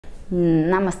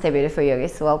Namaste, beautiful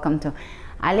yogis. Welcome to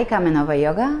Ali Kamenova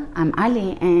Yoga. I'm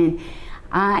Ali, and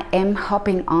I am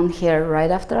hopping on here right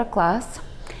after a class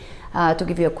to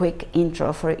give you a quick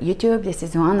intro for YouTube. This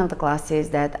is one of the classes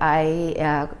that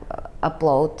I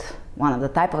upload, one of the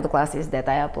type of the classes that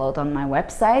I upload on my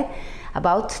website.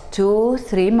 About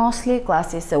 2-3 mostly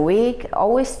classes a week,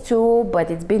 always 2,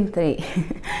 but it's been 3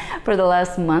 for the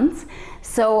last months.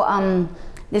 So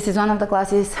this is one of the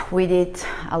classes. We did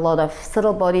a lot of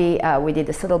subtle body. We did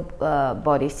the subtle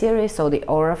body series, so the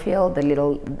aura field,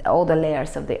 all the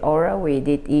layers of the aura. We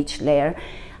did each layer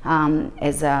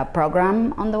as a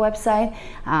program on the website.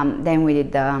 Then we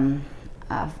did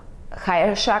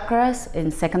higher chakras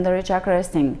and secondary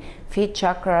chakras, and feet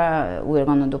chakra. We're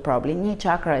gonna do probably knee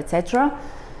chakra, etc.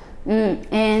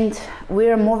 And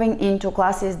we're moving into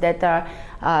classes that are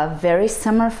very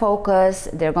summer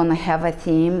focused. They're gonna have a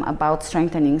theme about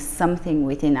strengthening something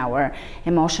within our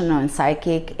emotional and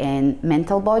psychic and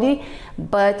mental body,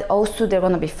 but also they're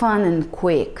gonna be fun and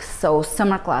quick. So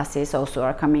summer classes also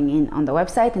are coming in on the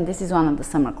website, and this is one of the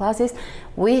summer classes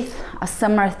with a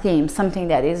summer theme, something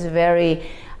that is very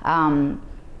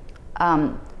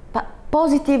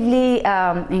positively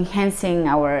enhancing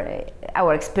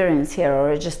our experience here,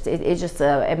 or it's just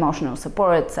emotional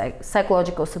support,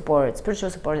 psychological support, spiritual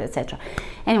support, etc.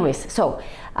 Anyways, so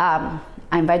I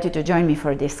invite you to join me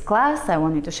for this class. I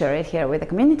wanted to share it here with the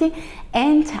community,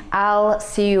 and I'll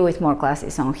see you with more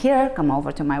classes on here. Come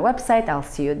over to my website, I'll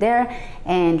see you there.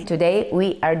 And today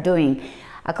we are doing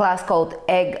a class called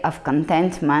Egg of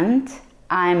Contentment,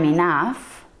 I'm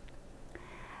Enough,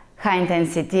 high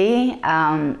intensity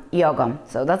yoga.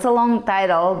 So that's a long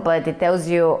title, but it tells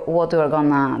you what we're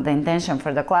gonna, the intention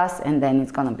for the class, and then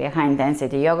it's gonna be a high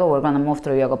intensity yoga. We're gonna move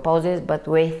through yoga poses, but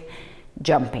with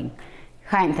jumping.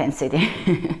 High intensity,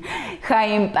 high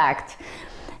impact.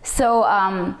 So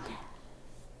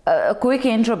a quick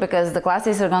intro, because the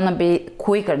classes are gonna be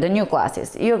quicker, the new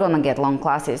classes. You're gonna get long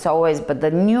classes always, but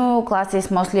the new classes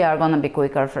mostly are gonna be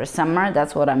quicker for summer.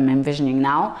 That's what I'm envisioning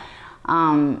now.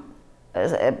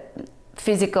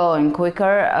 Physical and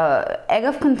quicker. Egg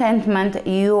of Contentment,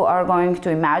 you are going to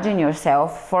imagine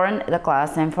yourself for the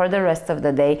class and for the rest of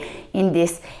the day in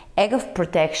this egg of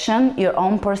protection, your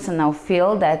own personal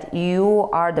field that you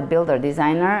are the builder,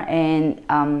 designer, and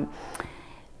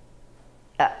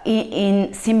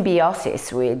in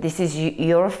symbiosis with. This is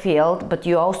your field, but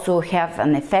you also have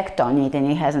an effect on it,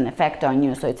 and it has an effect on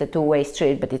you. So it's a two-way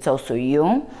street, but it's also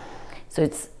you. So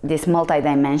it's this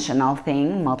multidimensional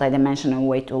thing, multidimensional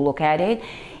way to look at it.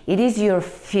 It is your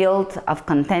field of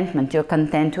contentment. You're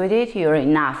content with it. You're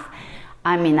enough.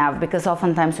 I'm enough, because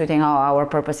oftentimes we think, oh, our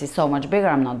purpose is so much bigger.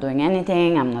 I'm not doing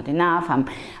anything. I'm not enough.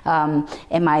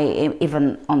 Am I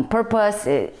even on purpose?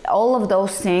 All of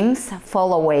those things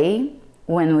fall away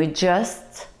when we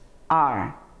just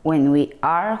are. When we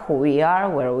are who we are,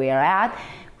 where we are at,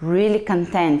 really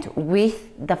content with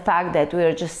the fact that we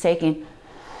are just taking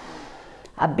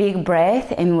a big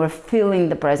breath and we're feeling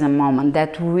the present moment,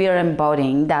 that we're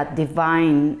embodying that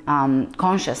divine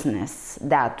consciousness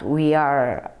that we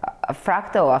are a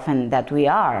fractal of and that we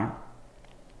are.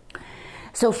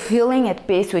 So feeling at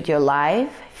peace with your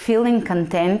life, feeling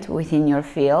content within your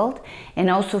field, and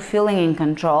also feeling in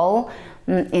control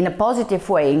in a positive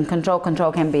way. In control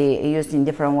can be used in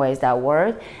different ways, that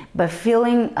word, but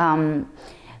feeling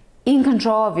in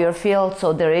control of your field.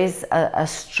 So there is a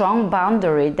strong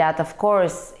boundary that, of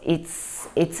course,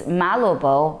 it's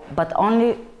malleable, but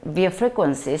only via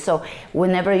frequency. So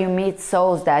whenever you meet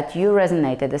souls that you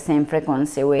resonate at the same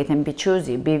frequency with, and be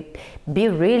choosy, be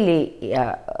really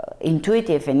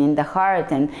intuitive and in the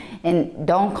heart, and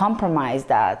don't compromise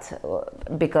that,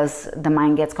 because the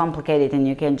mind gets complicated and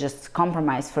you can just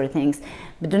compromise for things.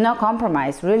 But do not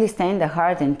compromise. Really stay in the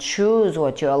heart and choose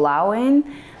what you allow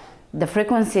in, the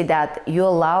frequency that you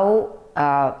allow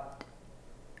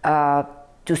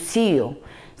to see you.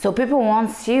 So people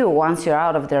won't see you once you're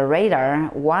out of their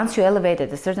radar. Once you elevate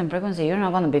at a certain frequency, you're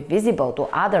not going to be visible to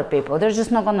other people. They're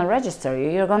just not going to register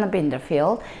you. You're going to be in their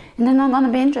field, and they're not going to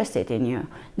be interested in you.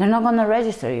 They're not going to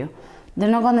register you.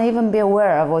 They're not going to even be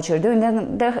aware of what you're doing.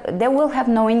 They will have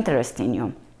no interest in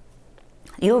you.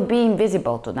 You'll be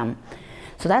invisible to them.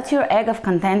 So that's your egg of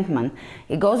contentment.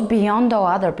 It goes beyond all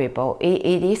other people.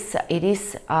 It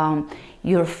is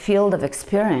your field of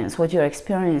experience, what you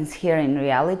experience here in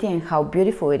reality, and how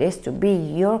beautiful it is to be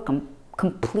your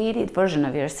completed version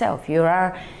of yourself. You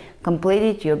are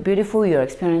completed, you're beautiful, you're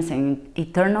experiencing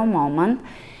eternal moment,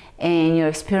 and you're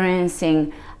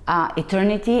experiencing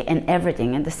eternity and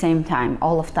everything at the same time,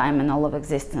 all of time and all of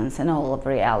existence and all of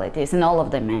realities and all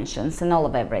of dimensions and all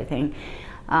of everything.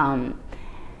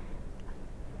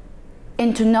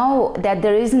 and to know that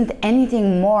there isn't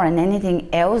anything more and anything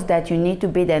else that you need to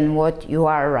be than what you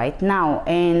are right now.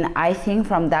 And I think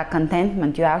from that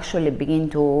contentment you actually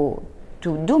begin to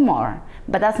do more.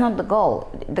 But that's not the goal.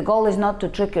 The goal is not to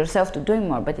trick yourself to doing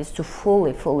more, but it's to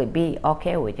fully be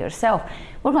okay with yourself.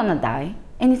 We're gonna die,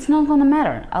 and it's not gonna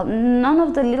matter. None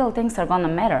of the little things are gonna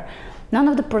matter. None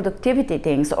of the productivity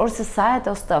things or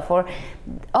societal stuff or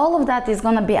all of that is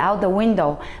gonna be out the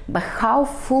window. But how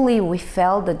fully we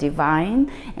felt the divine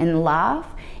and love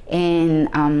and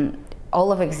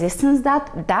all of existence,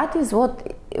 that is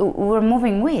what we're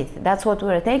moving with. That's what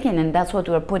we're taking, and that's what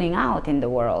we're putting out in the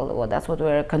world, or that's what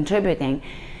we're contributing.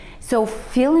 So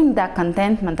feeling that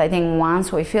contentment, I think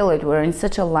once we feel it, we're in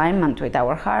such alignment with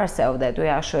our higher self that we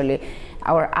actually,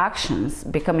 our actions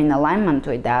become in alignment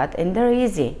with that, and they're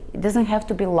easy. It doesn't have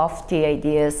to be lofty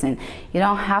ideas, and you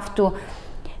don't have to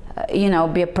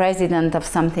be a president of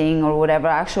something or whatever.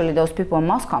 Actually, those people are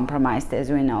most compromised, as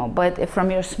we know. But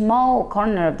from your small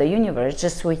corner of the universe,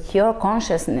 just with your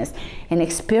consciousness and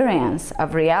experience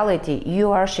of reality,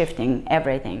 you are shifting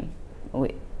everything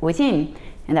within,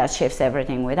 and that shifts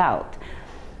everything without.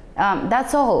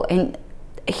 That's all. And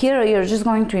here you're just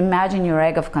going to imagine your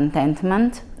egg of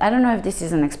contentment. I don't know if this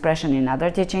is an expression in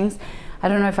other teachings. I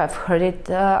don't know if I've heard it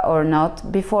or not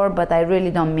before, but I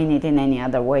really don't mean it in any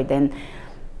other way than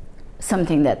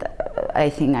something that I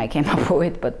think I came up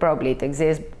with, but probably it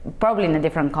exists, probably in a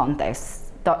different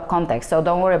context. So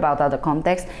don't worry about other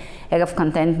contexts. Egg of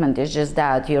contentment is just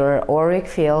that your auric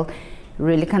field,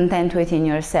 really content within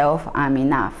yourself. I'm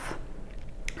enough.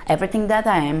 Everything that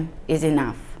I am is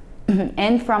enough.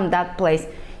 And from that place,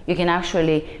 you can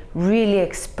actually really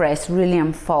express, really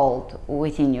unfold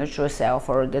within your true self,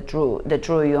 or the true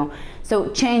you. So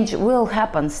change will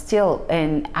happen still,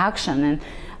 in action,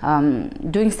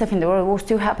 and doing stuff in the world will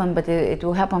still happen, but it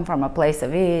will happen from a place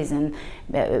of ease and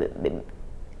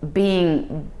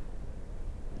being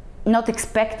not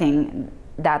expecting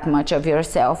that much of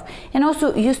yourself. And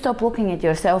also you stop looking at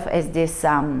yourself as this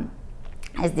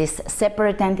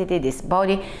separate entity, this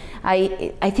body.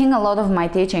 I think a lot of my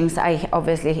teachings, I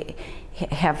obviously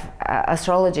have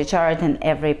astrology chart, and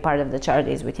every part of the chart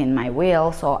is within my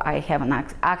wheel, so I have an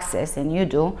access, and you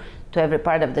do, to every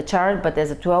part of the chart. But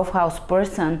as a 12th house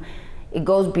person, it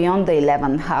goes beyond the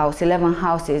 11th house. 11th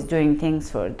house is doing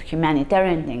things for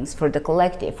humanitarian things, for the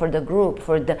collective, for the group,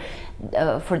 for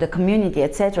the community,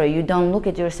 etc. You don't look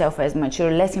at yourself as much.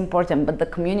 You're less important, but the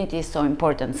community is so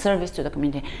important. Service to the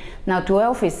community. Now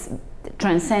 12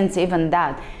 transcends even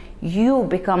that. You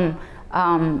become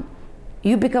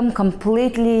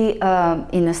completely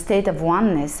in a state of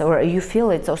oneness, or you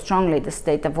feel it so strongly, the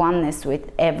state of oneness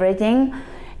with everything.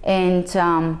 And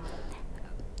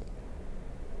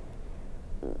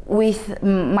with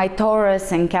my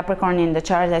Taurus and Capricorn in the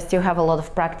chart, I still have a lot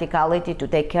of practicality to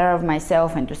take care of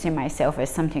myself and to see myself as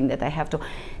something that I have to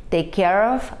take care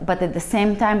of. But at the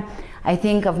same time, I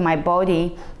think of my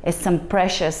body as some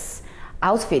precious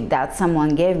outfit that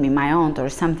someone gave me, my aunt or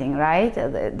something, right?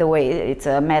 The way it's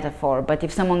a metaphor. But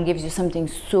if someone gives you something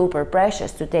super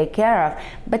precious to take care of,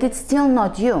 but it's still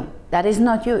not you. That is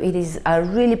not you. It is a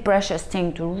really precious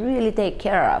thing to really take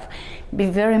care of. Be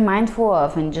very mindful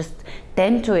of, and just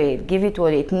tend to it, give it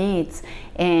what it needs,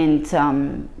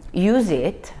 and use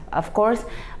it, of course,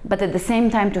 but at the same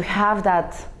time to have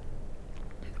that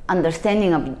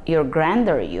understanding of your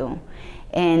grander you.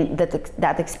 And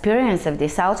that experience of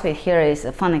this outfit here is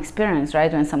a fun experience,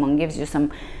 right? When someone gives you some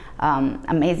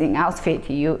amazing outfit,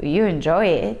 you enjoy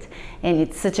it, and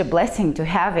it's such a blessing to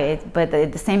have it, but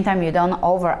at the same time you don't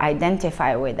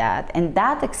over-identify with that, and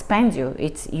that expands you.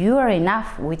 You are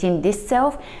enough within this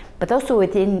self, but also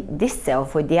within this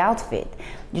self with the outfit.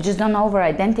 You just don't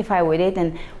over-identify with it,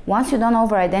 and once you don't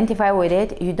over-identify with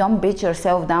it, you don't beat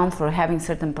yourself down for having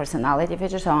certain personality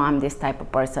features. Oh, I'm this type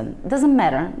of person. It doesn't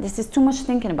matter. This is too much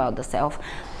thinking about the self.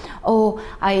 Oh,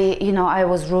 I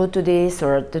was rude to this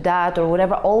or to that or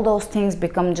whatever. All those things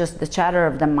become just the chatter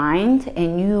of the mind,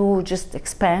 and you just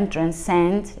expand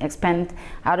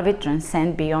out of it,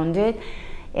 transcend beyond it.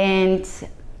 And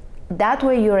that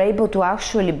way you're able to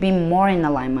actually be more in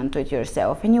alignment with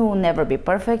yourself. And you will never be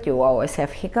perfect. You will always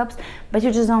have hiccups, but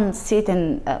you just don't sit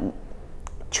and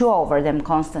chew over them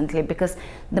constantly, because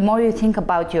the more you think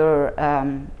about your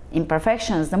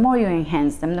imperfections, the more you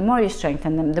enhance them, the more you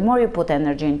strengthen them, the more you put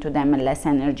energy into them, and less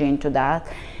energy into that,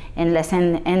 and less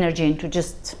energy into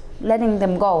just letting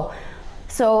them go.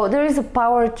 So there is a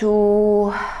power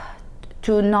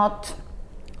to not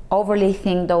overly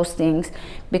think those things,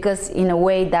 because in a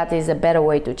way that is a better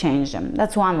way to change them.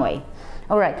 That's one way.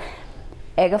 All right,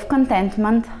 egg of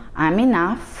contentment, I'm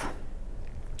enough.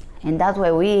 And that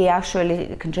way we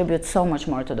actually contribute so much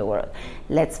more to the world.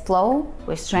 Let's flow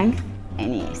with strength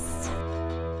and ease.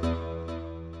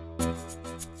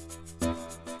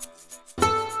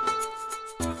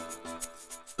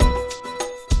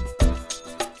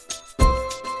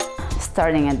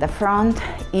 Starting at the front,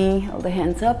 inhale the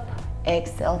hands up,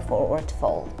 exhale, forward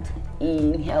fold.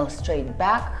 Inhale, straight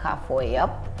back, halfway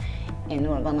up, and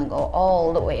we're gonna go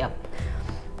all the way up.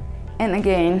 And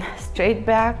again, straight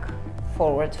back,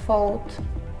 forward fold,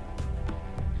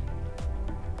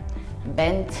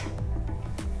 bend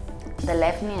the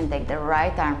left knee and take the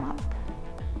right arm up.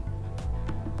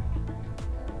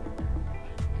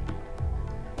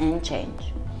 And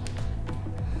change.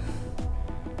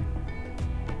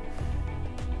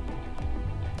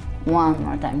 One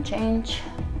more time, change.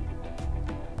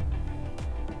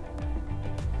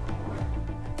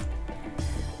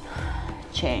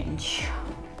 Change.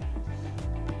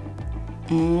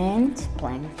 And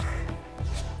plank.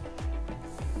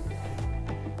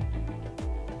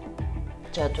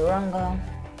 Chaturanga.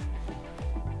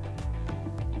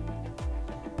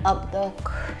 Up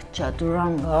dog.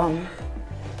 Chaturanga.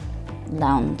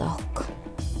 Down dog.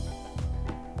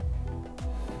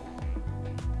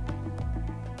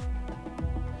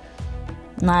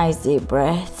 Nice deep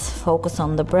breath. Focus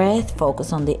on the breath.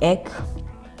 Focus on the egg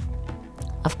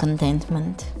of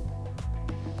contentment.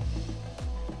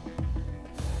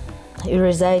 You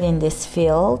reside in this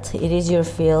field. It is your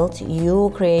field.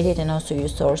 You create it and also you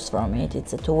source from it.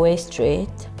 It's a two-way street.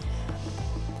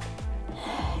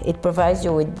 It provides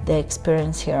you with the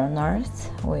experience here on earth.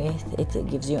 It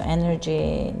gives you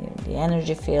energy, the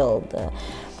energy field, the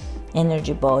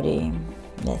energy body,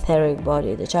 the etheric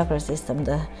body, the chakra system,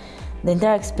 the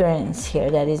entire experience here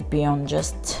that is beyond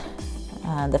just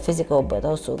the physical, but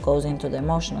also goes into the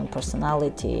emotional,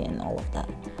 personality, and all of that.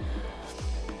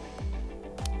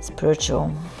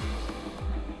 Spiritual.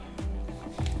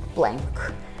 Plank.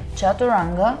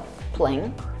 Chaturanga,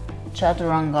 plank.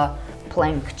 Chaturanga,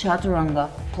 plank. Chaturanga,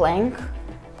 plank.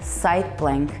 Side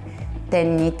plank.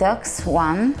 10 knee tucks.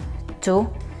 1, 2,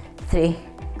 3,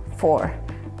 4,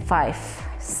 5,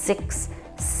 6,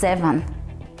 7,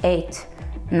 8,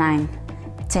 9,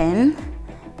 10.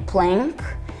 Plank.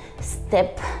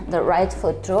 Step the right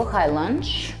foot through, high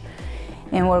lunge.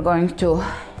 And we're going to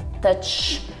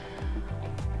touch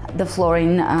the floor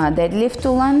in deadlift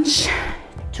to lunge.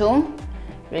 2,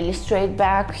 really straight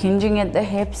back, hinging at the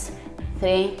hips.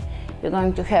 3, you're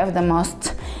going to have the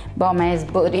most bomb-ass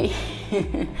booty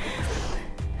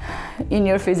in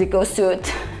your physical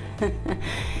suit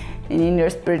and in your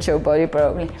spiritual body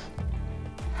probably.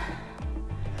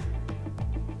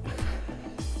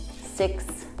 6,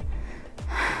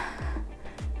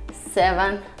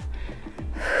 7,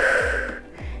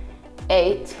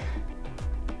 8,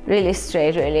 really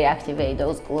straight, really activate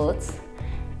those glutes.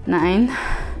 9,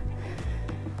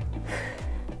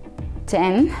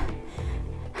 10,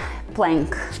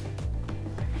 plank.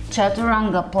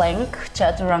 Chaturanga plank,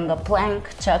 chaturanga plank,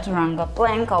 chaturanga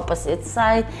plank, opposite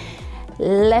side.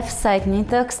 Left side knee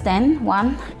tucks. 10,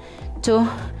 1, 2,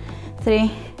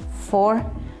 3,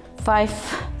 4,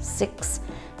 5, 6,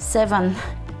 7,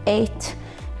 8,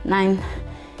 9,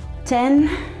 10.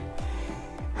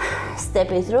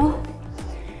 Step it through.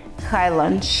 High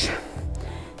lunge.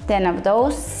 10 of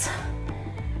those.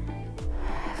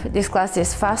 This class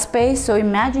is fast paced, so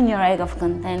imagine your egg of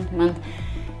contentment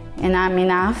and I'm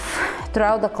enough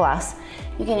throughout the class.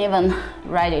 You can even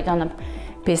write it on a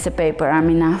piece of paper, I'm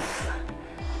enough.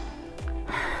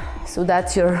 So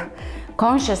that's your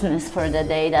consciousness for the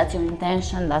day, that's your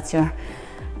intention, that's your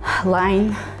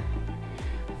line.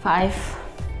 5,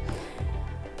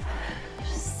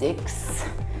 6,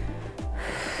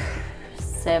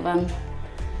 7,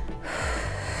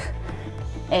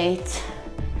 8,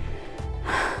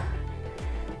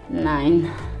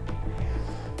 9,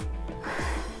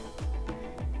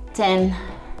 10,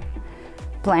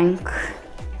 plank,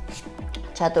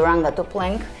 chaturanga to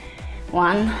plank.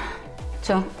 1,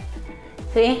 2,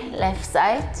 3, left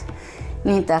side,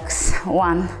 knee tucks.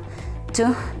 1,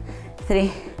 2,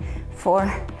 3,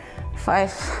 4,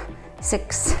 5,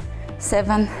 6,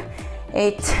 7,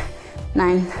 8,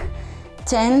 9,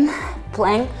 10,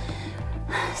 plank.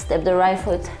 Step the right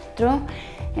foot through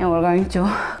and we're going to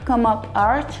come up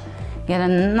arch, get a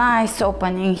nice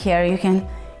opening here. You can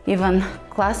even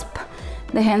clasp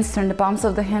the hands, turn the palms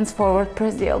of the hands forward,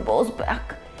 press the elbows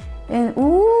back and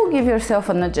ooh, give yourself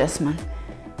an adjustment.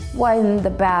 Widen the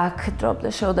back, drop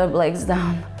the shoulder blades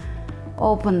down,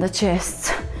 open the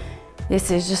chest.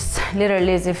 This is just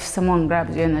literally as if someone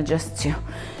grabs you and adjusts you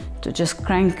to just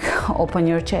crank open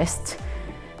your chest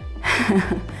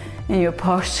and your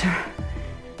posture.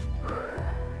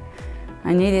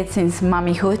 I need it since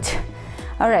mommyhood.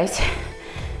 All right,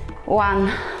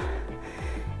 1,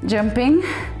 jumping,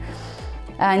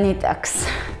 knee tucks,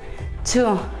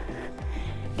 2,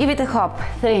 give it a hop,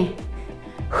 3,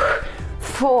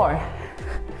 4,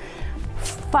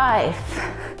 5,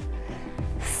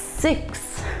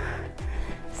 6,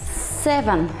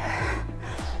 7,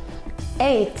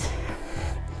 8,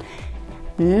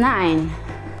 9,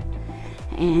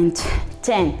 and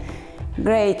 10.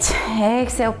 Great.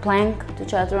 Exhale, plank to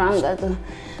chaturanga, to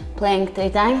plank 3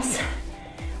 times.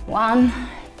 1,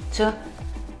 2,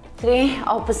 3,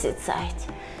 opposite side.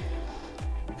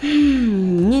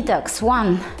 Knee tucks,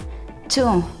 1,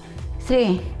 2,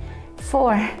 3,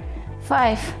 4,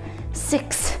 5,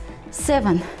 6,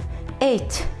 7,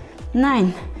 8,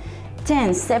 9,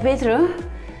 10. Step it through.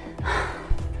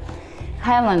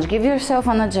 High lunge, give yourself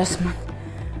an adjustment.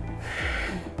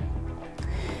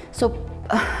 So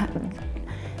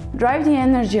drive the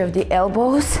energy of the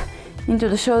elbows into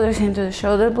the shoulders, into the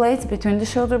shoulder blades, between the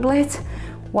shoulder blades.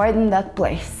 Widen that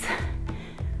place.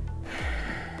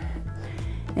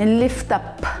 And lift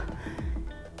up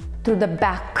to the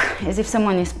back, as if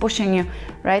someone is pushing you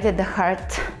right at the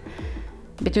heart,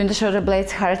 between the shoulder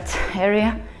blades, heart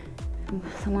area.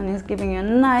 Someone is giving you a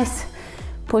nice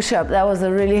push up. That was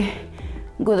a really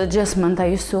good adjustment. I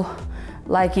used to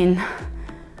like in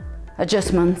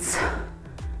adjustments.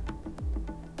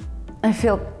 I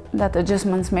feel that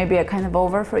adjustments maybe are kind of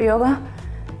over for yoga,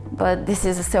 but this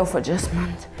is a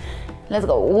self-adjustment. Let's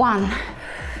go. 1,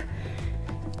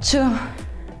 2,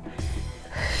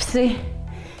 3,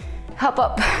 hop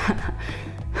up.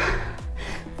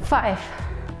 5,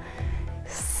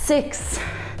 6,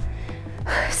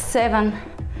 7,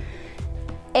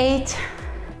 8,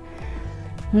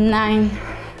 9,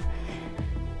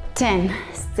 10.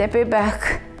 Step it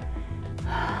back.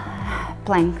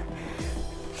 Plank.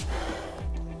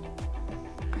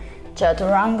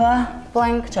 Chaturanga,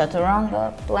 plank,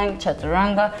 chaturanga, plank,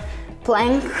 chaturanga,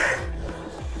 plank.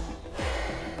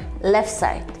 Left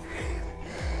side.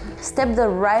 Step the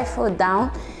right foot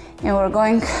down, and we're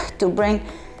going to bring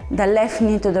the left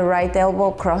knee to the right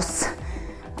elbow, cross.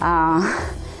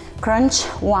 Crunch.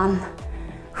 1,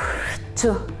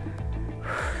 2,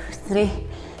 3,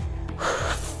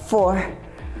 4,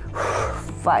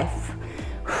 5,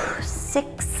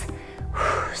 6,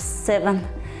 7,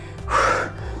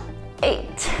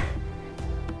 8,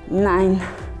 9,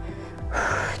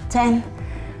 10.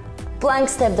 Plank,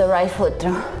 step the right foot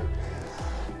through.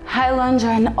 High lunge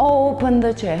and open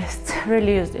the chest.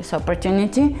 Really use this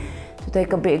opportunity to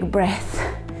take a big breath.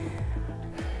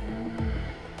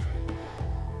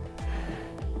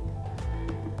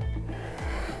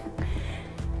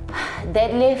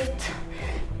 Deadlift,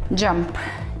 jump,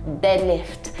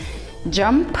 deadlift,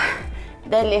 jump,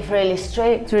 deadlift really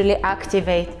straight, really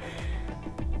activate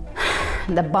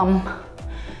the bum.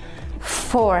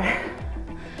 4,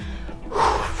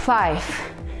 5,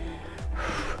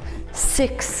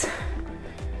 6,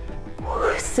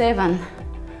 7,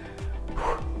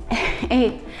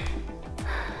 8,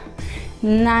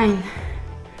 9,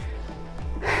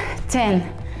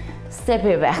 10. Step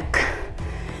it back,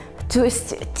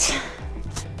 twist it.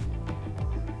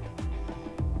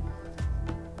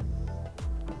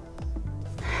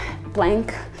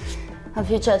 Plank, a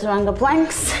few chaturanga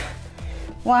planks.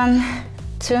 1,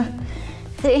 2,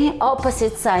 3,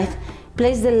 opposite side.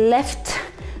 Place the left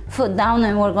foot down,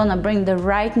 and we're gonna bring the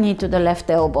right knee to the left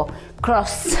elbow.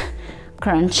 Cross,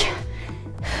 crunch.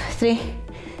 3,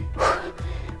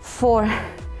 4,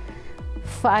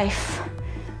 5,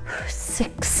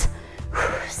 6,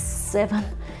 7,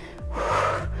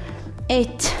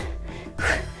 8,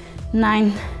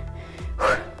 9,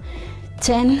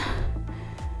 10.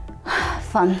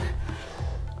 Fun.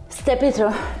 Step it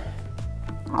through.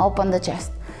 Open the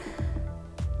chest.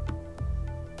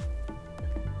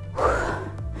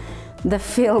 The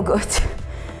feel good.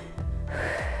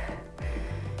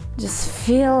 Just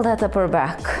feel that upper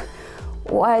back.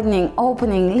 Widening,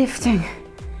 opening, lifting.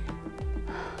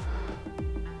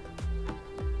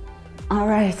 All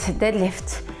right,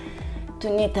 deadlift to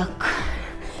knee tuck.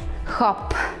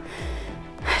 Hop.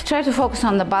 Try to focus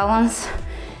on the balance.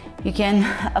 You can,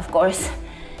 of course,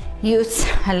 use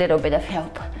a little bit of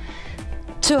help.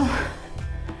 2,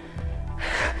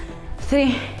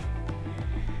 3,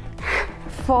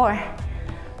 4,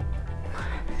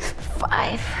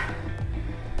 5,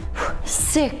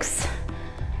 6,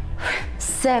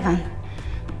 7,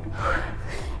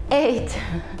 8,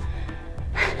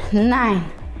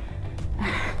 9,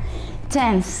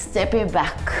 10. Step it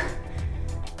back.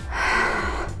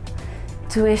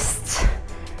 Twist.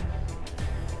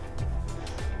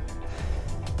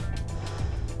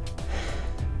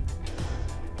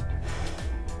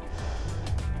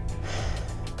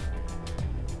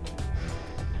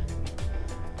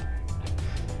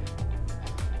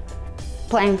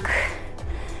 plank,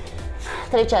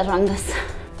 3 chaturangas,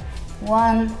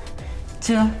 1,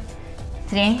 2,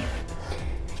 3,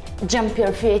 jump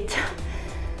your feet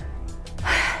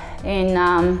in,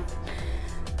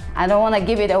 I don't want to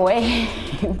give it away,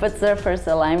 but surfer's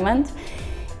alignment,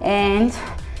 and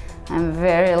I'm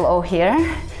very low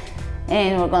here,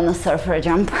 and we're gonna surfer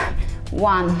jump,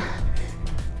 1,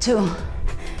 2,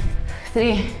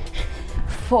 3,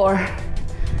 4,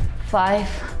 5,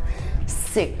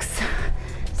 6,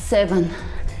 7,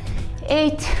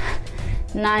 8,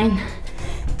 9,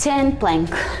 10, plank,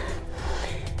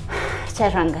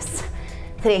 chaturangas,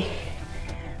 3,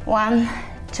 1,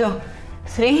 2,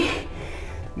 3,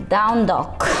 down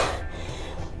dog.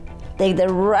 Take the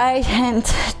right hand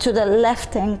to the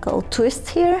left ankle, twist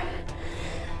here.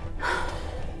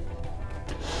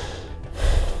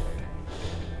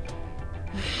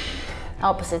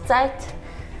 Opposite side.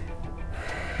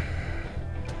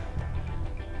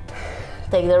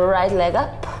 Take the right leg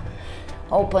up,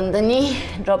 open the knee,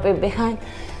 drop it behind,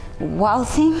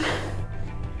 waltzing.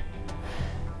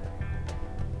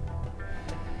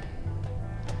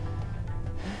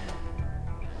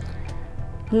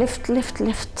 Lift, lift,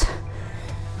 lift.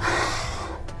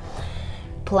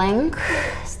 Plank,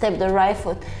 step the right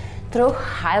foot through,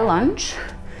 high lunge.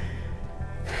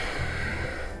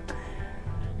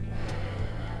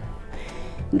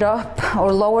 Drop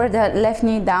or lower the left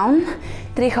knee down,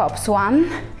 3 hops, 1,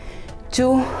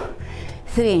 2,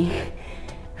 3,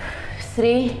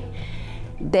 3,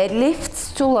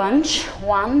 deadlifts to lunge,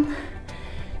 1,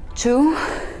 2,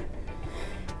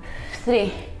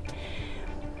 3,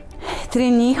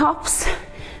 3 knee hops,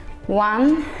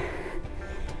 1,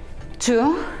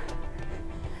 2,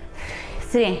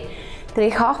 3, 3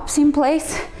 hops in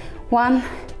place, 1,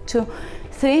 2,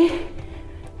 3,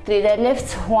 3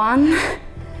 deadlifts, 1,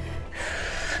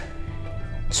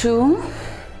 2,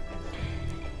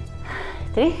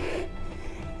 3,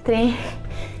 3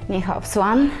 knee hops,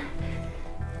 1,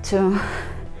 2,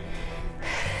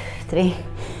 3,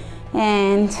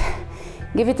 and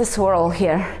give it a swirl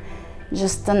here.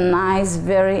 Just a nice,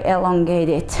 very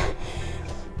elongated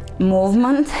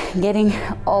movement, getting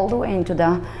all the way into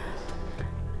the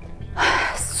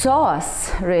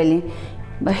psoas, really,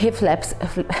 but hip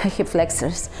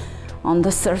flexors on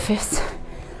the surface.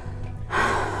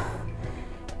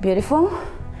 Beautiful.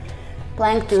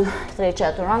 Plank to 3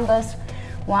 chaturangas,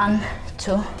 1,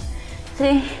 2,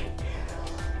 3.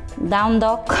 Down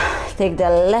dog, take the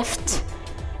left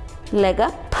leg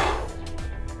up,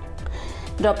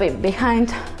 drop it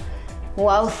behind,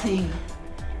 waltzing,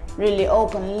 really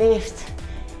open, lift,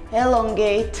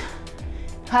 elongate,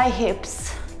 high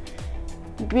hips,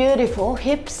 beautiful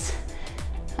hips.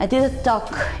 I did a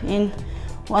talk in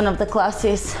one of the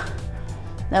classes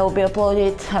that will be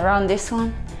uploaded around this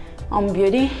one on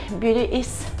beauty. Beauty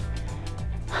is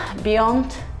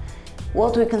beyond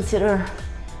what we consider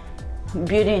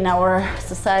beauty in our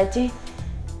society.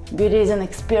 Beauty is an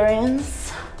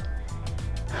experience.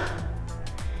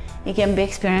 It can be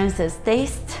experienced as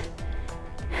taste,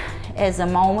 as a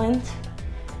moment,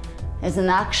 as an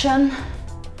action.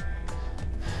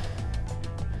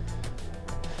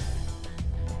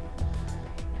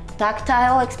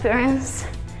 Tactile experience.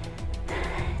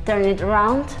 Turn it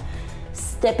around,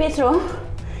 step it through,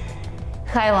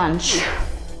 high lunge.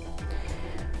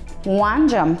 1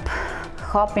 jump,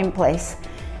 hop in place,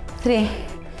 3,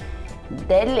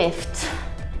 deadlift,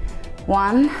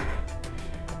 1,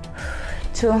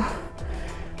 2,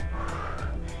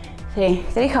 3,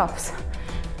 3 hops,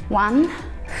 1,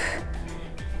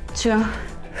 2,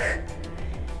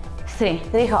 3,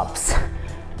 3 hops,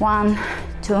 1,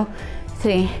 2,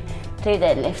 3, 3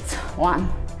 deadlifts, 1,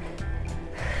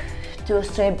 2,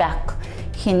 straight back,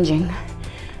 hinging.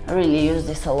 I really use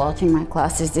this a lot in my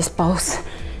classes, this pose,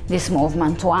 this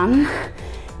movement. 1,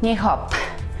 knee hop,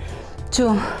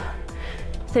 2,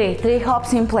 3, 3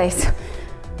 hops in place,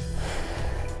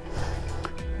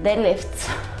 deadlifts,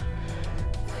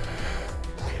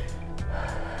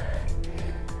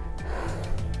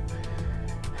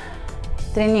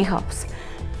 3 knee hops,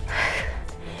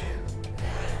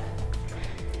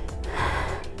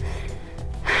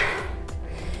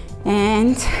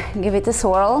 and give it a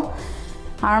swirl,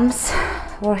 arms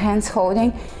or hands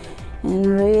holding, and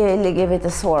really give it a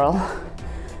swirl.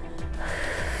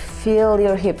 Feel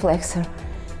your hip flexor,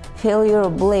 feel your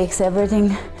obliques,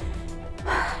 everything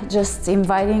just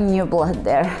inviting new blood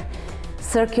there.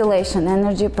 Circulation,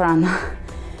 energy, prana.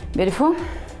 Beautiful.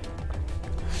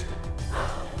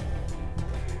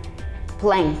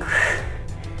 Plank,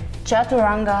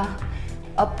 chaturanga,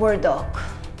 upward dog.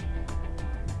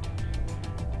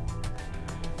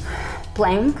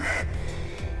 Plank,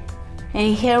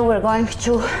 And here we're going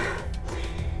to,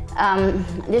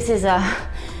 this is a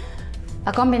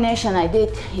combination I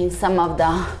did in some of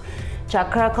the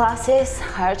chakra classes,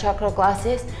 higher chakra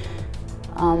classes,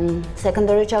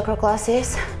 secondary chakra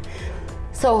classes.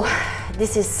 So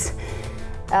this is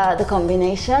the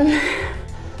combination.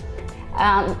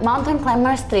 Mountain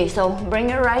climbers 3, so bring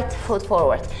your right foot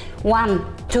forward. 1,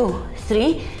 2,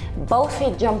 3, both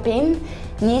feet jump in,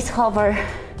 knees hover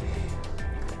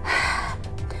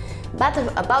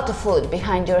about a foot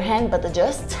behind your hand, but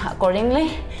adjust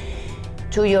accordingly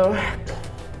to your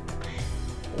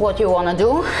what you want to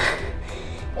do.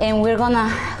 And we're gonna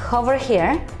hover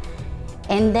here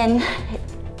and then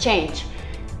change.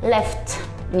 Left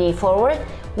knee forward,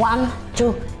 1,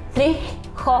 2, 3,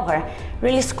 hover,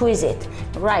 really squeeze it.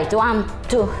 Right, 1,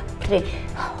 2, 3,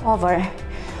 hover.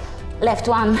 Left,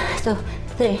 1, 2,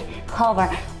 3, hover.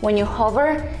 When you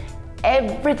hover,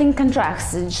 everything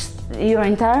contracts. Just your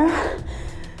entire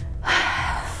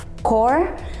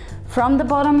core from the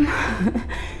bottom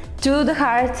to the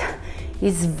heart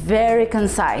is very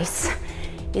concise.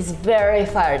 It's very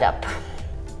fired up.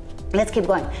 Let's keep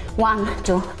going. 1,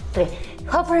 2, 3,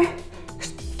 hover,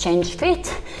 change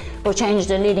feet, or change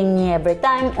the leading knee every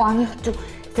time. 1, 2,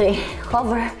 3,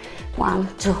 hover, 1,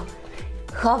 2,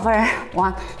 hover,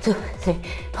 1, 2, 3,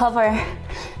 hover,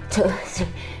 2, 3,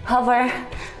 hover,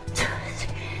 2, 3,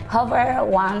 hover,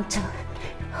 1, 2,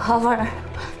 hover,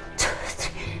 2,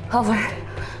 3, hover,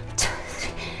 2,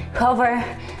 3, hover.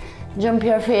 Jump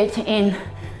your feet in.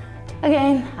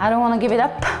 Again, I don't want to give it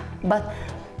up, but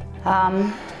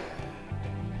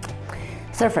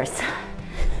surfers.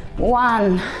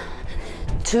 1,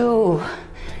 2,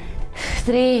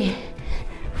 3,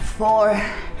 4,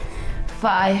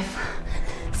 5,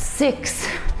 6,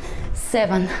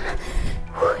 7,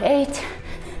 8,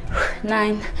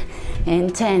 9,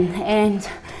 and 10. And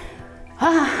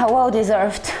well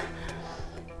deserved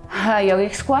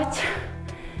yogic squat.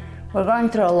 We're going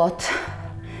through a lot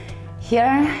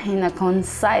here in a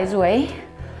concise way.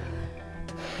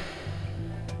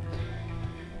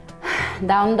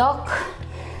 Down dog.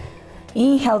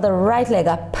 Inhale the right leg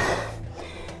up.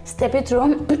 Step it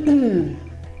through.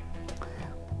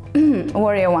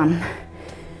 Warrior 1.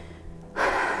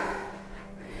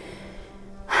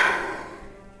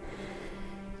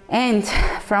 And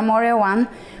from Warrior 1,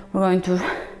 we're going to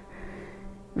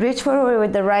reach forward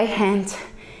with the right hand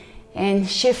and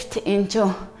shift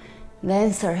into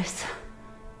dancers.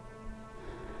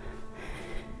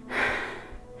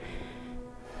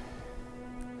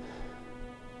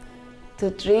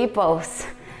 To tree pose.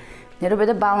 Little bit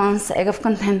of balance, egg of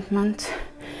contentment.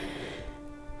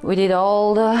 We did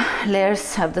all the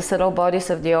layers of the subtle bodies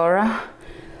of the aura,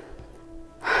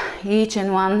 each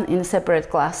and one in a separate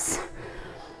class.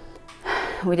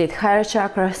 We did higher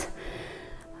chakras,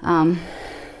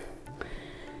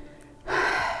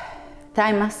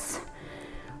 thymus,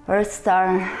 earth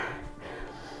star,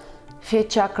 feet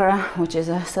chakra, which is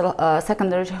a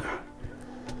secondary chakra,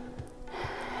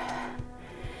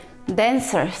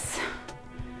 dancers,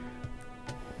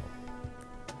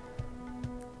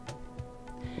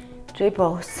 tree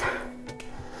pose.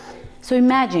 So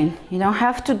imagine, you don't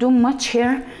have to do much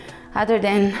here other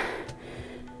than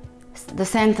the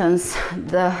sentence,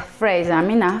 the phrase, I'm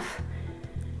enough,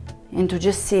 and to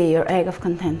just see your egg of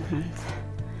contentment.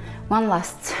 One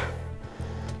last.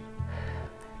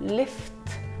 Lift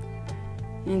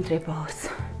in tree pose.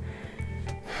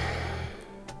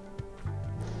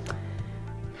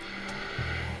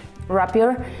 Wrap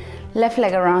your left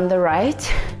leg around the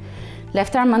right,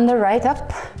 left arm under right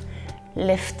up,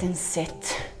 lift and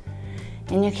sit.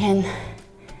 And you can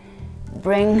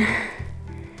bring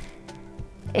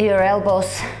your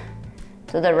elbows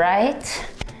to the right,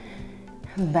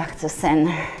 back to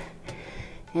center,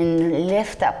 and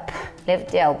lift up,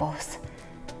 lift the elbows.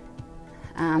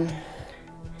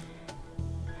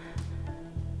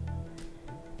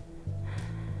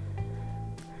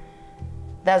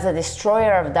 That's a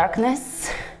destroyer of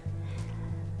darkness.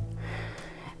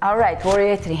 All right,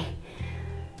 warrior 3.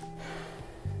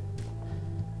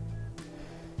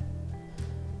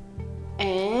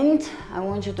 And I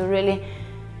want you to really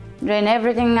drain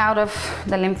everything out of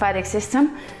the lymphatic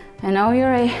system. I know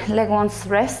your leg wants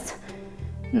rest.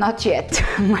 Not yet.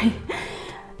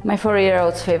 My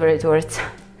 4-year-old's favorite words.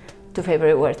 2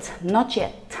 favorite words. Not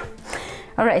yet.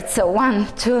 All right, so 1,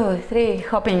 2, 3,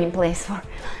 hopping in place. 4,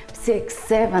 6,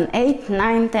 7, 8,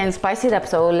 9, 10. Spice it up,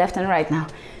 so left and right now.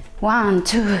 1,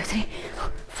 2, 3,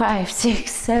 5,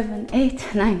 6, 7,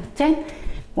 8, 9, 10.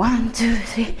 1, 2,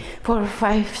 3, 4,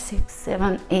 5, 6,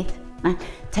 7, 8, 9,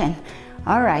 10.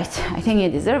 All right, I think you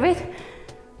deserve it.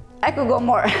 I could go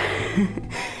more.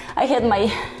 I I had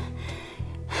my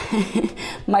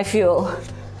my fuel.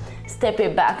 Step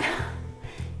it back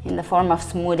in the form of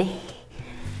smoothie.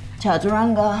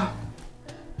 Chaturanga,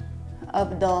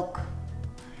 up dog,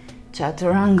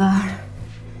 chaturanga,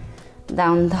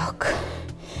 down dog,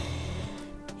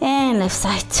 and left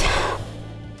side.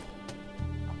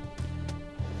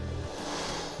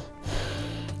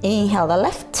 Inhale the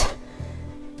left,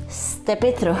 step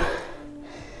it through,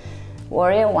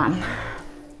 warrior one.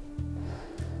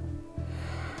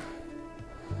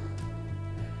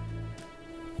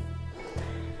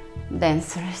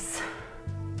 Dancers.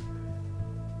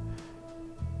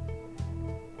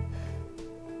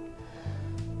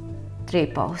 Three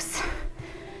pose.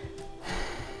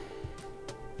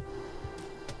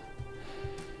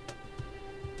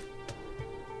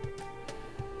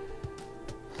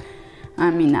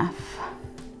 I'm enough.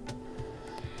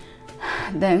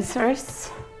 Dancers.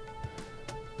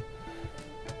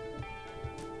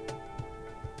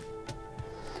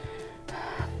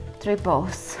 Three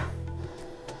pose.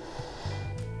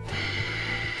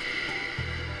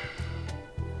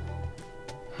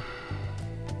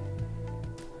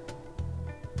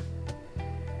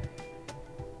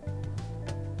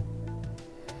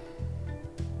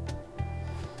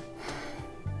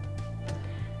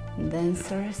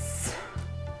 Dancers.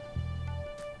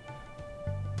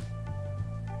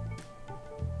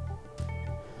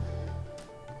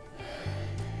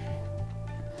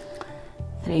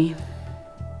 Three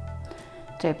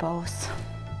pose.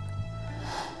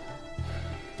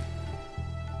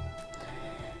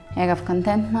 Egg of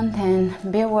contentment,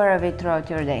 and be aware of it throughout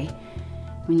your day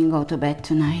when you go to bed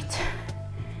tonight.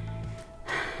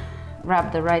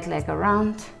 Wrap the right leg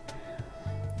around,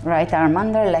 right arm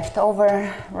under, left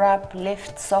over, wrap,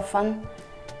 lift, soften.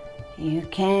 You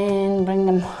can bring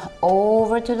them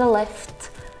over to the left.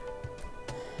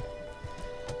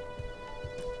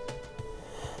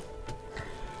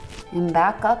 And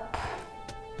back up.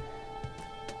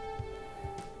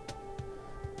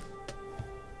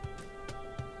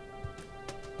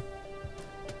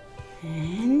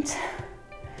 And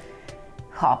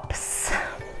hops.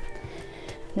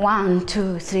 1,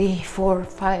 2, 3, 4,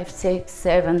 5, 6,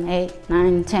 7, 8,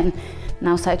 9, 10.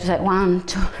 Now side to side. 1,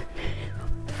 2,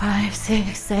 5,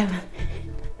 6, 7,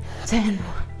 10.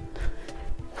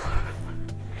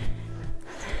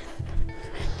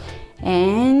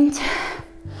 And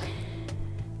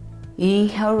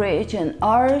inhale, reach and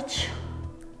arch.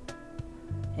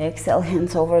 Exhale,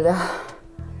 hands over the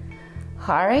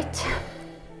heart.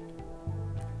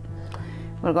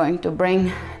 We're going to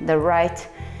bring the right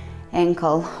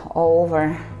ankle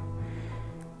over,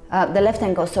 the left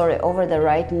ankle, sorry, over the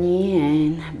right knee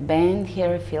and bend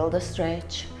here, feel the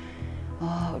stretch.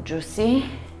 Oh, juicy.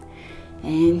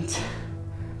 And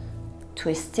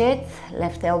twist it,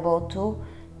 left elbow to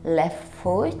left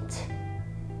foot.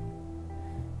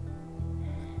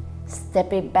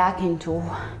 Step it back into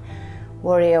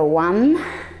warrior one.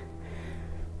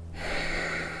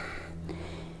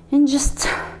 And just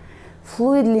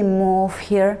fluidly move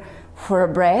here for a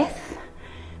breath,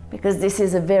 because this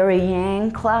is a very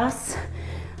yang class.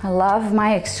 I love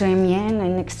my extreme yang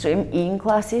and extreme yin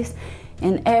classes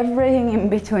and everything in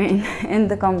between and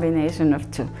the combination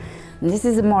of two. This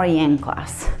is a more yang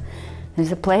class.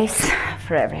 There's a place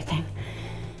for everything.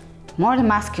 More the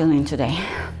masculine today.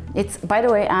 It's, by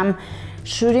the way, I'm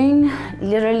shooting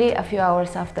literally a few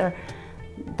hours after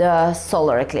the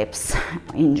solar eclipse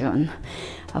in June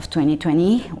of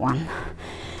 2021.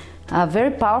 A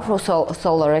very powerful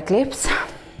solar eclipse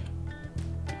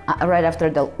right after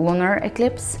the lunar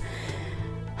eclipse.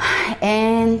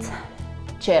 And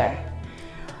chair,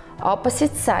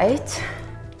 opposite side.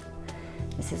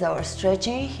 This is our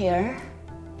stretching here.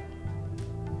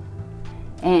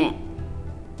 And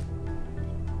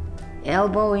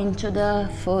elbow into the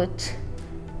foot.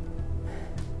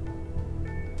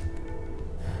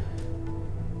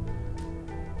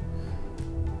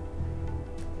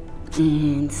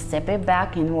 And step it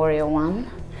back in warrior one.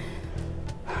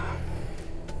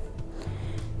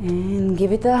 And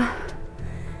give it a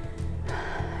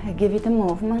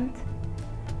movement,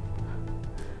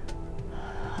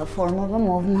 a form of a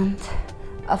movement,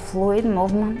 a fluid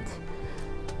movement.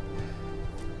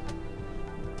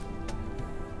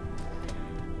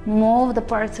 Move the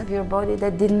parts of your body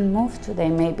that didn't move today,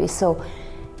 maybe. So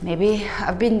maybe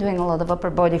I've been doing a lot of upper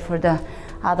body for the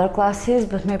other classes,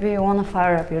 but maybe you want to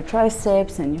fire up your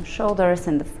triceps and your shoulders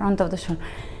and the front of the shoulder.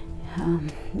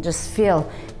 Just feel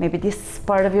maybe this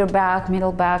part of your back,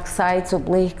 middle back, sides,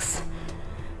 obliques.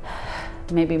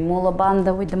 Maybe mula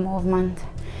bandha with the movement.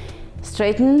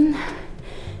 Straighten,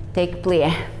 take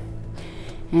plie.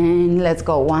 And let's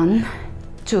go. 1,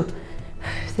 2,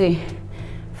 3,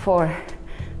 4,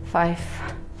 5,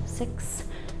 6,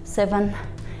 7,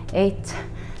 8,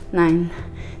 9,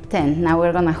 10. Now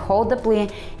we're gonna hold the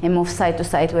plie and move side to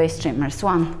side waist trimmers.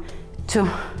 1, 2,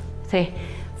 3,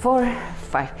 4,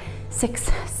 5,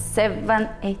 6, 7,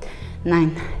 8,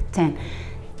 9, 10.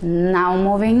 Now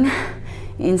moving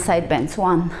inside bends.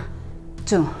 1,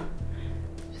 2,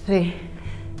 3,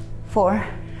 4,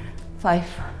 5,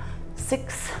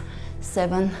 6,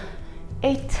 7,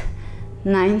 8,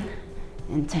 9,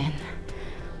 and 10.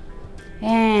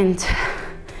 And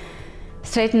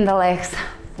straighten the legs,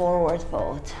 forward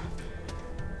fold.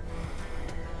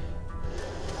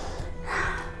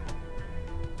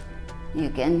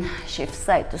 You can shift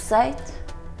side to side.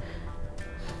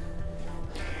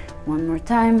 One more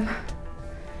time.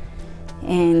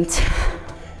 And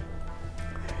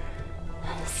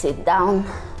sit down,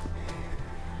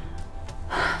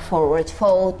 forward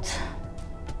fold,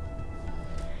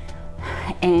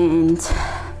 and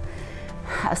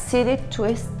a seated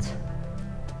twist.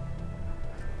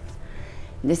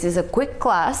 This is a quick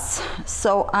class,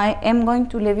 so I am going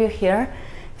to leave you here.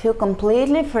 Feel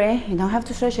completely free. You don't have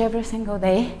to stretch every single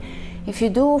day. If you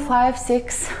do 5,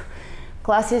 6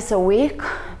 classes a week,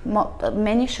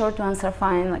 many short ones are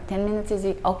fine, like 10 minutes is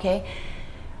okay.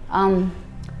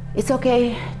 It's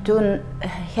okay to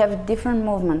have different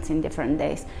movements in different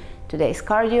days. Today's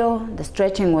cardio, the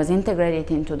stretching was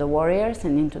integrated into the warriors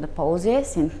and into the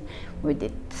poses, and we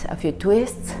did a few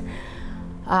twists.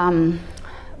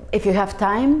 If you have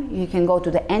time, you can go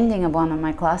to the ending of one of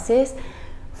my classes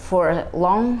for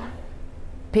long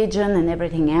pigeon and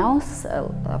everything else,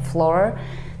 a floor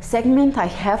segment. I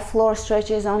have floor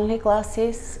stretches only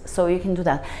classes, so you can do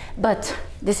that. But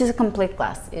this is a complete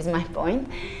class, is my point.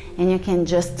 And you can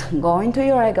just go into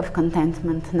your egg of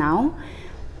contentment now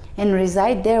and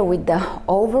reside there with the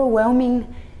overwhelming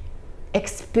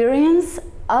experience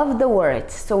of the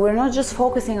words. So we're not just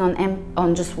focusing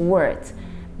on just words,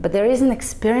 but there is an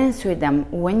experience with them.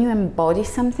 When you embody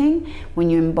something, when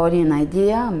you embody an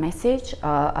idea, a message,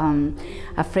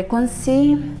 a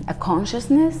frequency, a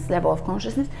consciousness, level of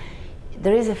consciousness,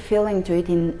 there is a feeling to it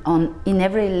in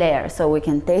every layer. So we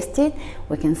can taste it,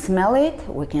 we can smell it,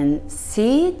 we can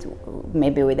see it,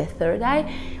 maybe with the third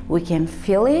eye, we can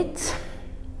feel it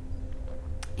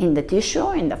in the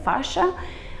tissue, in the fascia,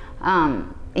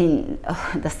 in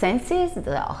the senses,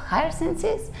 the higher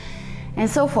senses, and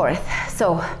so forth.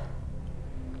 So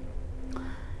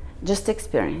just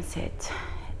experience it.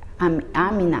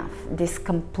 I'm enough. This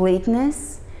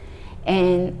completeness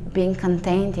and being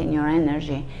contained in your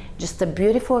energy, just a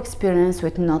beautiful experience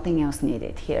with nothing else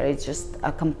needed here. It's just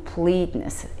a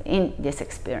completeness in this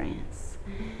experience.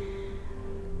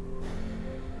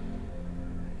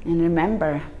 And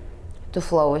remember to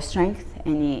flow with strength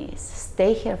and ease.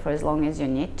 Stay here for as long as you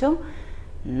need to.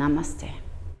 Namaste.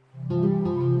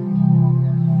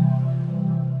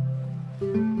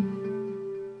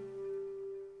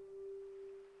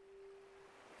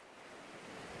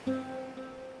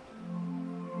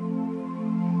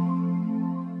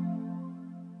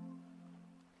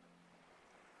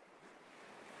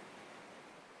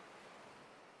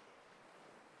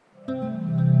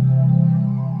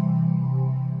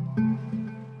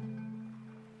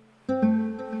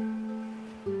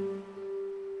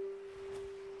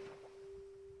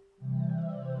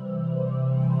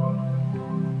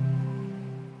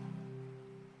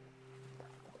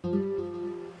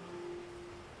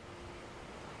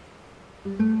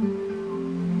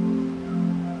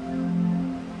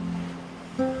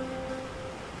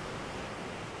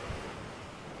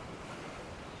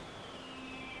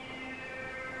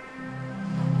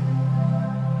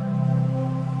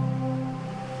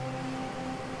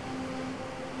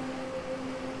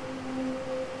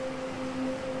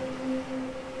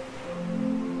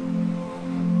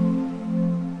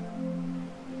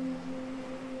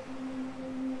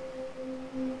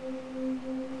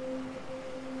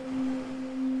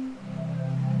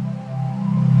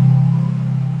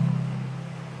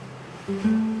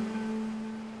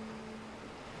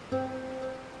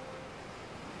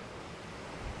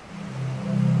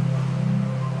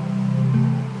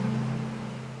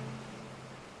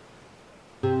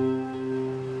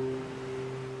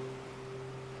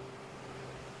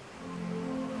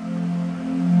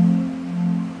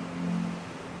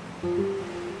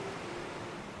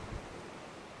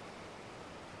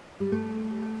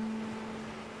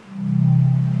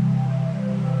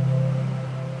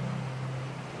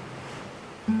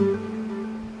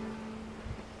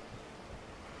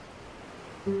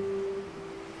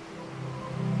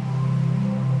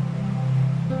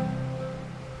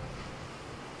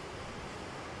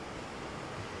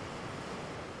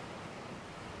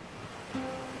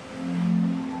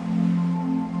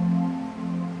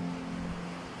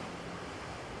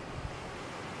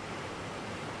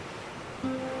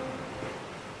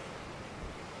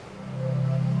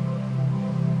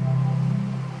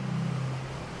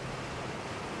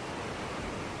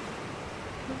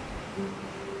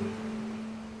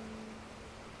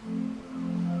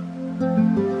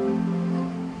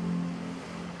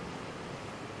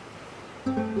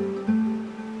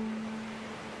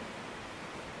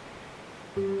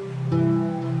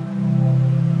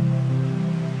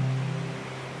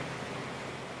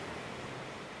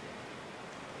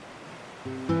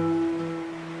 Mm-hmm.